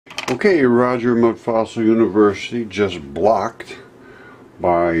Okay, Roger Mudfossil University just blocked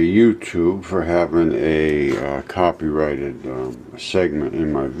by YouTube for having a copyrighted segment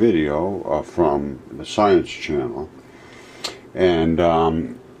in my video from the Science Channel.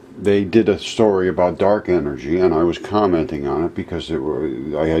 And they did a story about dark energy, and I was commenting on it because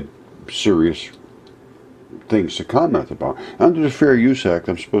I had serious things to comment about. Under the Fair Use Act,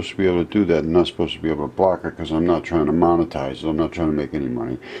 I'm supposed to be able to do that. I'm not supposed to be able to block it because I'm not trying to monetize it. I'm not trying to make any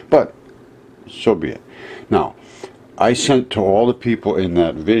money. But so be it. Now, I sent to all the people in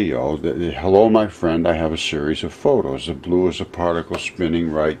that video, hello my friend, I have a series of photos. The blue is a particle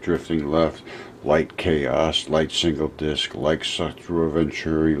spinning right, drifting left, light chaos, light single disk, light sucked through a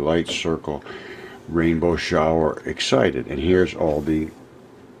venturi, light circle, rainbow shower, excited. And here's all the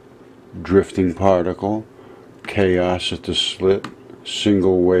drifting particle, chaos at the slit,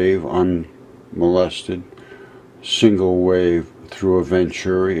 single wave unmolested, single wave through a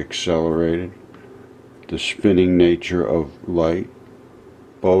venturi accelerated, the spinning nature of light,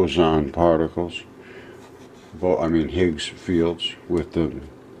 boson particles, Higgs fields with the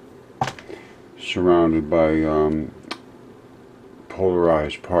surrounded by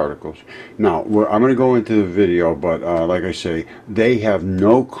polarized particles. Now, I'm going to go into the video, but like I say, they have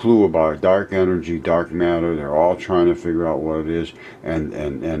no clue about dark energy, dark matter. They're all trying to figure out what it is,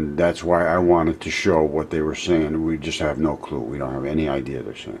 and that's why I wanted to show what they were saying. We just have no clue. We don't have any idea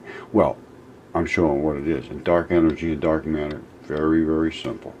they're saying. Well, I'm showing what it is. And dark energy and dark matter, very, very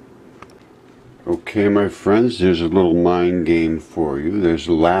simple. Okay, my friends, there's a little mind game for you. There's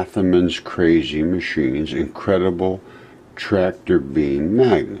Latham's Crazy Machines, Incredible Tractor Beam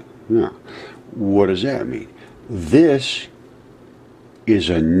Magnet. Now, what does that mean? This is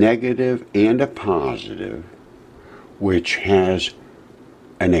a negative and a positive, which has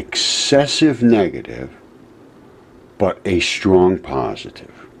an excessive negative, but a strong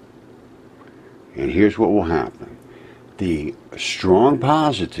positive. And here's what will happen. The strong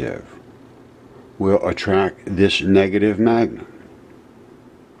positive will attract this negative magnet.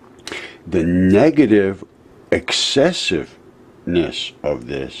 The negative excessiveness of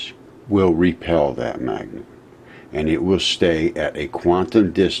this will repel that magnet, and it will stay at a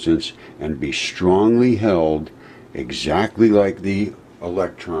quantum distance and be strongly held exactly like the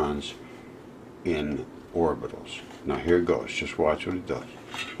electrons in orbitals. Now here it goes. Just watch what it does.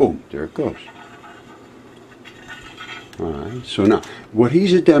 Boom, there it goes. Alright, so now what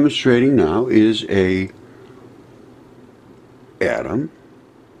he's demonstrating now is a atom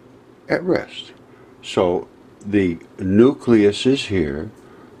at rest. So the nucleus is here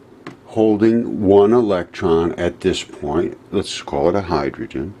holding one electron at this point, let's call it a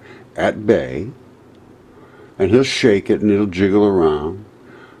hydrogen, at bay, and he'll shake it and it'll jiggle around,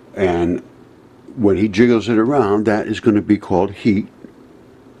 and when he jiggles it around, that is going to be called heat.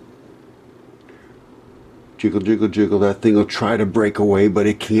 Jiggle, jiggle, jiggle, that thing will try to break away, but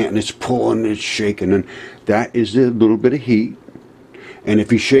it can't, and it's pulling, it's shaking, and that is a little bit of heat. And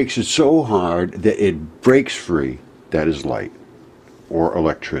if he shakes it so hard that it breaks free, that is light or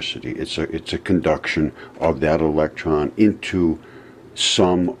electricity. It's a conduction of that electron into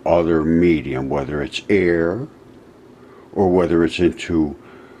some other medium, whether it's air or whether it's into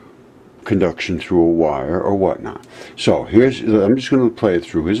conduction through a wire or whatnot. So I'm just going to play it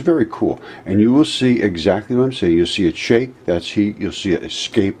through. It's very cool, and you will see exactly what I'm saying. You'll see it shake, that's heat. You'll see it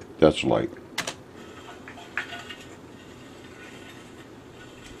escape, that's light.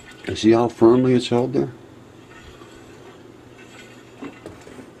 And see how firmly it's held there?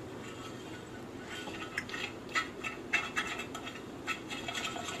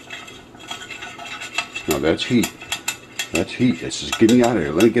 Now that's heat. That's heat. It says, get me out of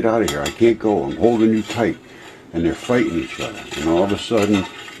here. Let me get out of here. I can't go. I'm holding you tight. And they're fighting each other. And all of a sudden,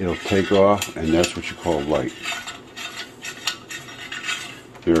 it'll take off, and that's what you call light.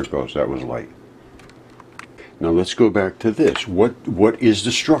 There it goes. That was light. Now let's go back to this. What is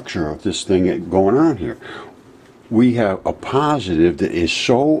the structure of this thing going on here? We have a positive that is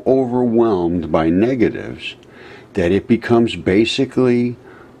so overwhelmed by negatives that it becomes basically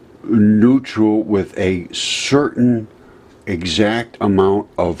neutral with a certain exact amount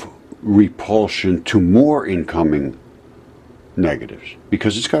of repulsion to more incoming negatives,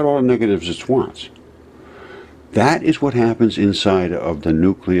 because it's got all the negatives it wants. That is what happens inside of the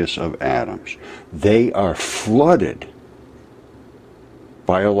nucleus of atoms. They are flooded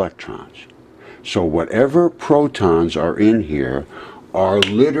by electrons. So whatever protons are in here are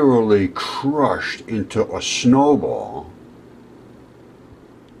literally crushed into a snowball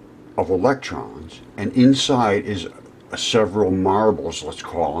of electrons, and inside is several marbles, let's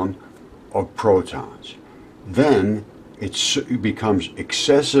call them, of protons. Then it becomes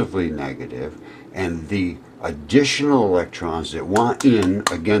excessively negative, and the additional electrons that want in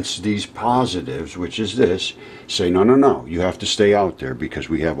against these positives, which is this, say, no, no, no, you have to stay out there because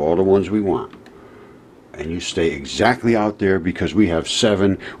we have all the ones we want. And you stay exactly out there because we have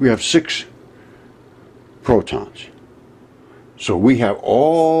 6 protons. So we have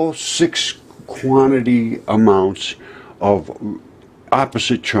all 6 quantity amounts of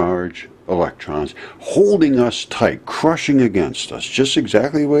opposite charge electrons holding us tight, crushing against us, just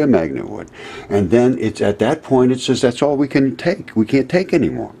exactly the way a magnet would. And then it's at that point it says that's all we can take. We can't take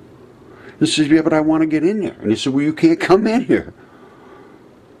anymore. It says, yeah, but I want to get in there. And he said, well, you can't come in here.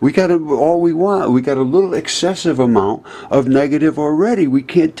 We got all we want. We got a little excessive amount of negative already. We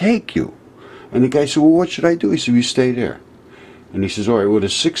can't take you. And the guy said, well, what should I do? He said, you stay there. And he says, all right, well,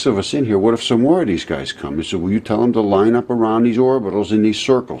 there's 6 of us in here. What if some more of these guys come? He said, will you tell them to line up around these orbitals in these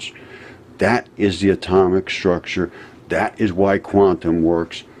circles? That is the atomic structure. That is why quantum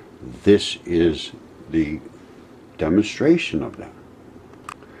works. This is the demonstration of that.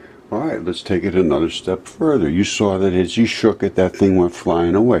 All right, let's take it another step further. You saw that as you shook it, that thing went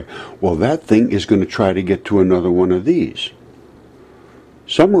flying away. Well, that thing is going to try to get to another one of these.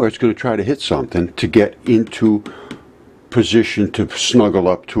 Somewhere it's going to try to hit something to get into position to snuggle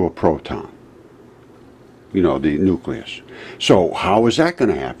up to a proton. You know, the nucleus. So how is that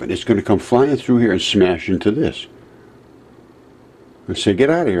going to happen? It's going to come flying through here and smash into this. And say, get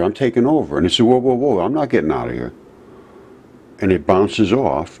out of here, I'm taking over. And it said, whoa, whoa, whoa, I'm not getting out of here. And it bounces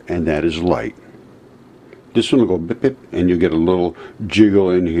off, and that is light. This one will go bip, bip, and you'll get a little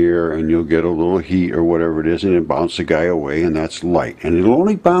jiggle in here, and you'll get a little heat or whatever it is, and it bounces the guy away, and that's light. And it'll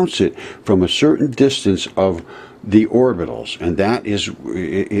only bounce it from a certain distance of the orbitals, and that is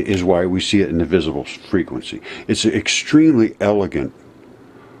why we see it in the visible frequency. It's an extremely elegant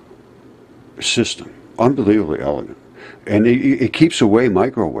system, unbelievably elegant. And it keeps away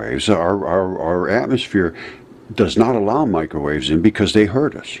microwaves. Our atmosphere does not allow microwaves in because they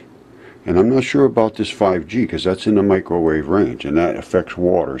hurt us. And I'm not sure about this 5G because that's in the microwave range and that affects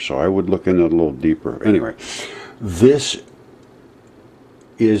water, so I would look into it a little deeper. Anyway, this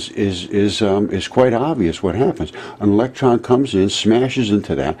is quite obvious what happens. An electron comes in, smashes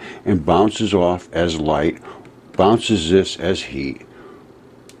into that, and bounces off as light, bounces this as heat.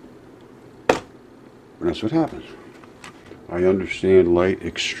 And that's what happens. I understand light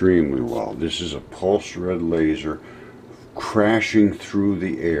extremely well. This is a pulsed red laser crashing through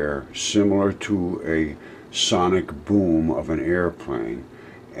the air, similar to a sonic boom of an airplane,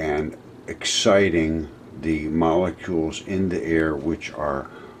 and exciting the molecules in the air, which are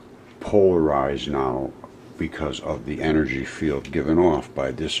polarized now because of the energy field given off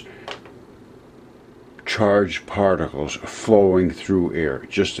by this charged particles flowing through air.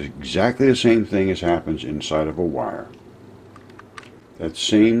 Just exactly the same thing as happens inside of a wire. That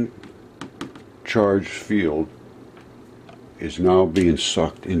same charged field is now being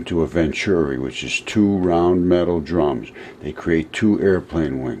sucked into a venturi, which is 2 round metal drums. They create 2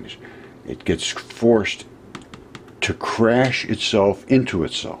 airplane wings. It gets forced to crash itself into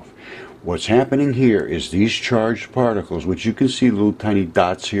itself. What's happening here is these charged particles, which you can see little tiny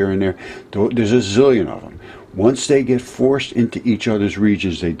dots here and there, there's a zillion of them. Once they get forced into each other's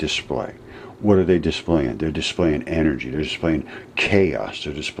regions, they display. What are they displaying? They're displaying energy. They're displaying chaos.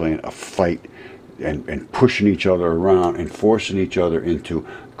 They're displaying a fight and pushing each other around and forcing each other into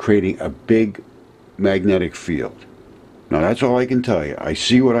creating a big magnetic field. Now that's all I can tell you. I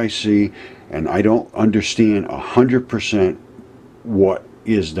see what I see, and I don't understand 100% what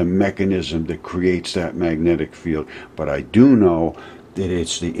is the mechanism that creates that magnetic field, but I do know that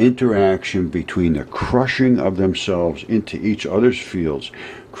it's the interaction between the crushing of themselves into each other's fields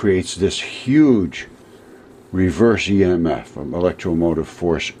creates this huge reverse EMF, electromotive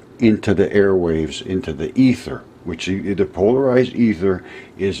force, into the airwaves, into the ether, which the polarized ether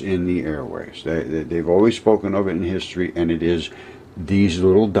is in the airwaves. They've always spoken of it in history, and it is these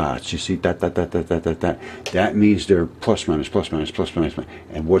little dots. You see that. That means they're plus, minus, plus, minus, plus, minus.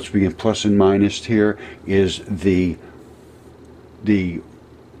 And what's being plus and minus here is the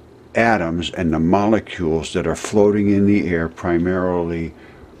atoms and the molecules that are floating in the air, primarily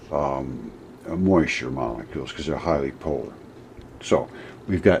moisture molecules, because they're highly polar. So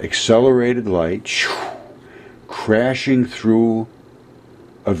we've got accelerated light crashing through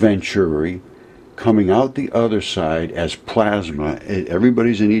a venturi, coming out the other side as plasma.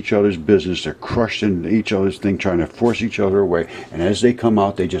 Everybody's in each other's business. They're crushed in each other's thing, trying to force each other away. And as they come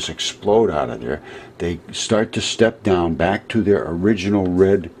out, they just explode out of there. They start to step down back to their original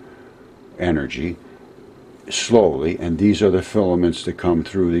red energy slowly. And these are the filaments that come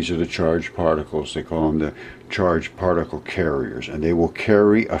through. These are the charged particles. They call them the charged particle carriers, and they will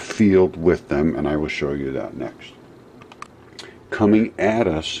carry a field with them, and I will show you that next. Coming at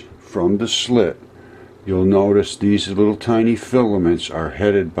us from the slit, you'll notice these little tiny filaments are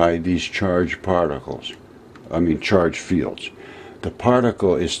headed by these charged particles. Charged fields. The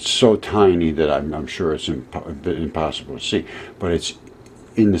particle is so tiny that I'm sure it's impossible to see, but it's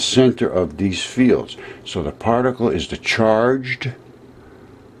in the center of these fields. So the particle is the charged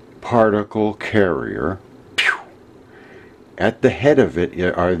particle carrier. At the head of it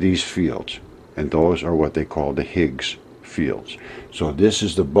are these fields, and those are what they call the Higgs fields. So this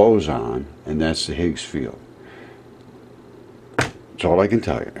is the boson, and that's the Higgs field. That's all I can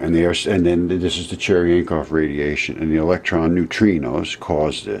tell you. And then this is the Cherenkov radiation, and the electron neutrinos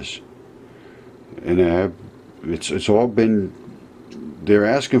cause this. And it's all been. They're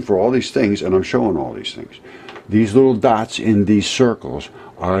asking for all these things, and I'm showing all these things. These little dots in these circles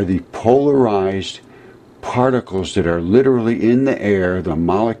are the polarized particles that are literally in the air, the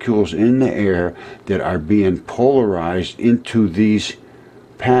molecules in the air that are being polarized into these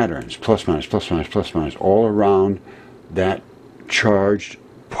patterns, plus minus, plus minus, plus minus, all around that charged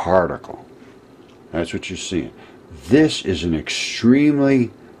particle. That's what you're seeing. This is an extremely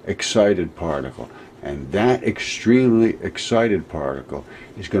excited particle, and that extremely excited particle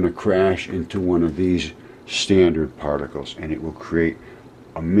is going to crash into one of these standard particles, and it will create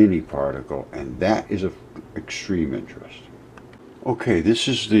a mini particle, and that is of extreme interest. Okay, this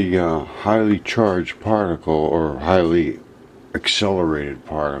is the highly charged particle, or highly accelerated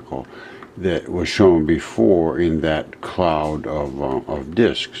particle, that was shown before in that cloud of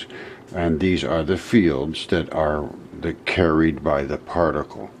disks, and these are the fields that are carried by the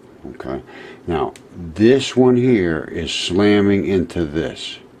particle. Okay, now this one here is slamming into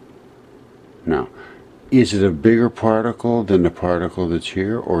this. Now, is it a bigger particle than the particle that's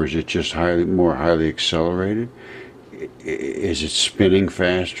here, or is it just more highly accelerated? Is it spinning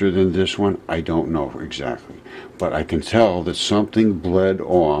faster than this one? I don't know exactly, but I can tell that something bled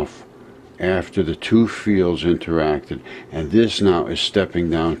off after the two fields interacted, and this now is stepping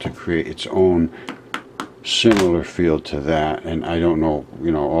down to create its own similar field to that, and I don't know,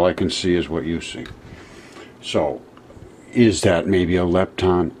 all I can see is what you see. So, is that maybe a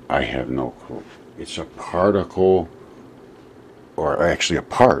lepton? I have no clue. It's a particle, or actually a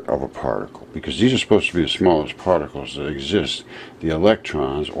part of a particle, because these are supposed to be the smallest particles that exist. The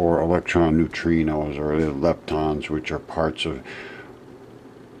electrons, or electron neutrinos, or the leptons, which are parts of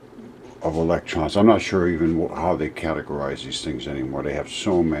electrons. I'm not sure even how they categorize these things anymore. They have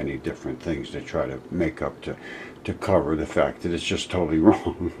so many different things they try to make up to cover the fact that it's just totally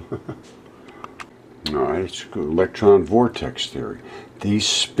wrong. Alright, it's electron vortex theory. These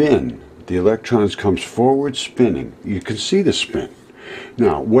spin. The electrons comes forward spinning. You can see the spin.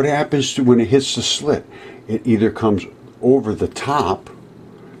 Now, what happens when it hits the slit? It either comes over the top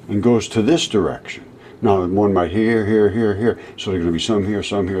and goes to this direction. Now, one might here, so there's going to be some here,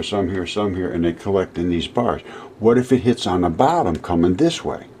 some here, some here, some here, and they collect in these bars. What if it hits on the bottom coming this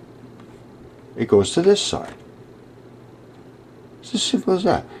way? It goes to this side. It's as simple as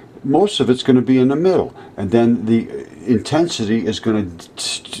that. Most of it's going to be in the middle, and then the intensity is going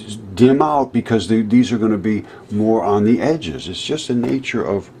to dim out because these are going to be more on the edges. It's just the nature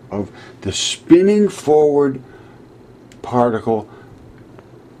of the spinning forward particle,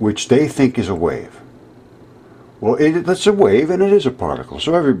 which they think is a wave. Well, it's a wave, and it is a particle,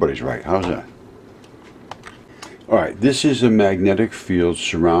 so everybody's right. How's that? All right, this is a magnetic field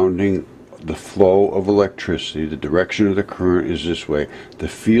surrounding the flow of electricity. The direction of the current is this way. The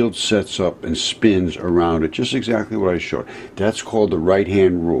field sets up and spins around it, just exactly what I showed. That's called the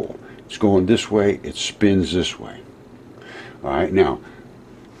right-hand rule. It's going this way, it spins this way. All right, now,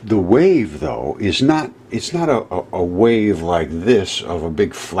 the wave, though, it's not a wave like this, of a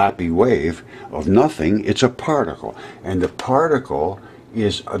big flappy wave of nothing. It's a particle, and the particle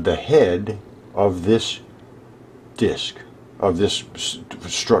is the head of this disk, of this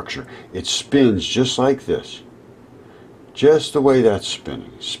structure. It spins just like this, just the way that's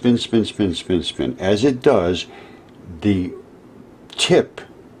spinning. Spin, spin, spin, spin, spin. As it does, the tip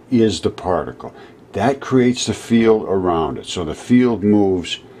is the particle. That creates the field around it. So the field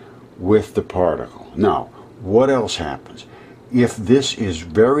moves with the particle. Now, what else happens? If this is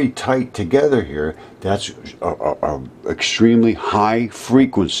very tight together here, that's a extremely high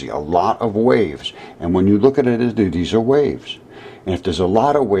frequency, a lot of waves. And when you look at it, these are waves. And if there's a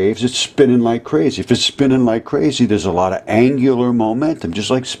lot of waves, it's spinning like crazy. If it's spinning like crazy, there's a lot of angular momentum, just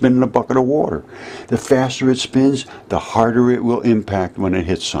like spinning a bucket of water. The faster it spins, the harder it will impact when it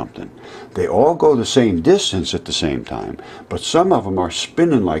hits something. They all go the same distance at the same time, but some of them are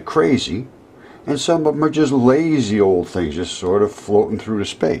spinning like crazy, and some of them are just lazy old things, just sort of floating through the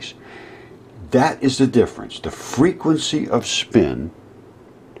space. That is the difference. The frequency of spin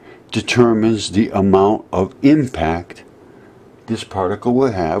determines the amount of impact this particle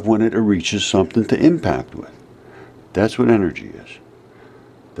will have when it reaches something to impact with. That's what energy is.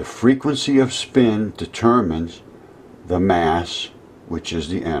 The frequency of spin determines the mass, which is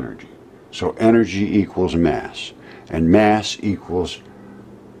the energy. So energy equals mass, and mass equals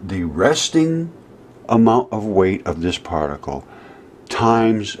the resting amount of weight of this particle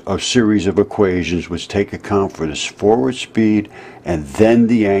times a series of equations which take account for this forward speed and then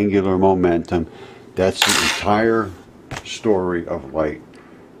the angular momentum. That's the entire story of light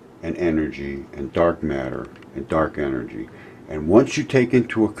and energy and dark matter and dark energy. And once you take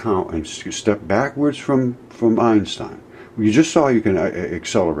into account and step backwards from Einstein, you just saw you can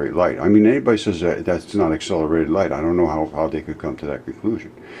accelerate light. I mean, anybody says that that's not accelerated light, I don't know how they could come to that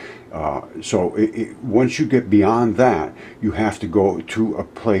conclusion. Once you get beyond that, you have to go to a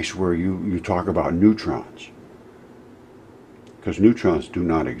place where you talk about neutrons. Because neutrons do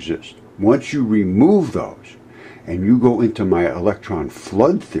not exist. Once you remove those, and you go into my electron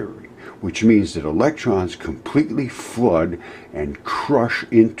flood theory, which means that electrons completely flood and crush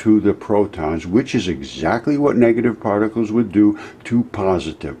into the protons, which is exactly what negative particles would do to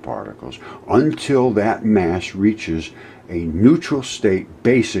positive particles, until that mass reaches a neutral state,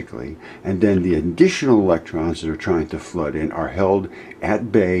 basically, and then the additional electrons that are trying to flood in are held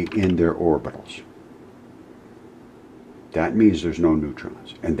at bay in their orbitals. That means there's no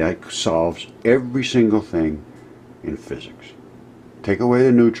neutrons, and that solves every single thing in physics. Take away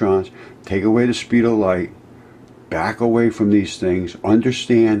the neutrons, take away the speed of light, back away from these things,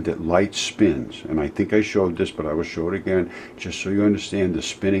 understand that light spins. And I think I showed this, but I will show it again, just so you understand the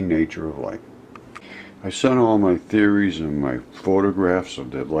spinning nature of light. I sent all my theories and my photographs of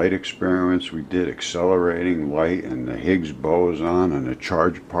the light experiments we did, accelerating light and the Higgs boson and the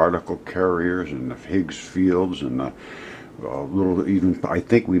charged particle carriers and the Higgs fields and the little, even, I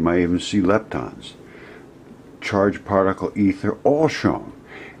think we might even see leptons. Charged particle ether, all shown.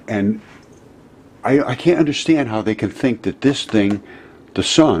 And I can't understand how they can think that this thing, the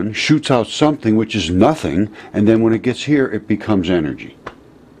sun, shoots out something which is nothing, and then when it gets here, it becomes energy.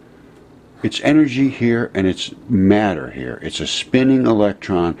 It's energy here, and it's matter here. It's a spinning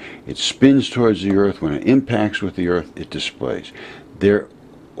electron. It spins towards the Earth. When it impacts with the Earth, it displays. They're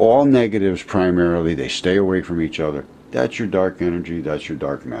all negatives primarily. They stay away from each other. That's your dark energy. That's your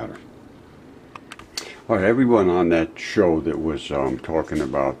dark matter. All right, everyone on that show that was talking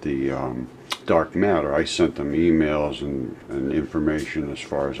about the dark matter, I sent them emails and information as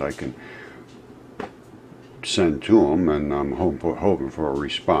far as I can send to them, and I'm hoping for a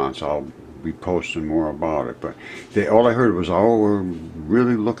response. I'll be posting more about it. But all I heard was, oh, we're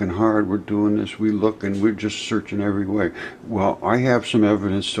really looking hard, we're doing this, we look, and we're just searching every way. Well, I have some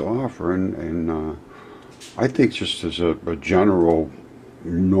evidence to offer, and I think just as a general,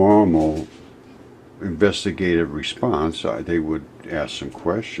 normal investigative response, they would ask some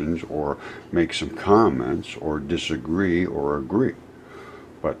questions or make some comments or disagree or agree.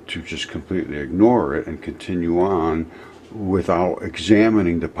 But to just completely ignore it and continue on without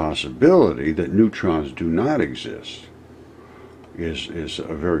examining the possibility that neutrons do not exist is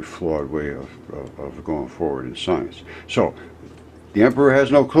a very flawed way of going forward in science. So, the emperor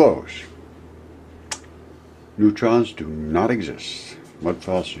has no clothes. Neutrons do not exist.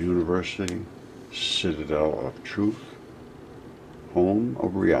 Mudfossil University, Citadel of Truth, home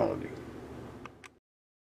of reality.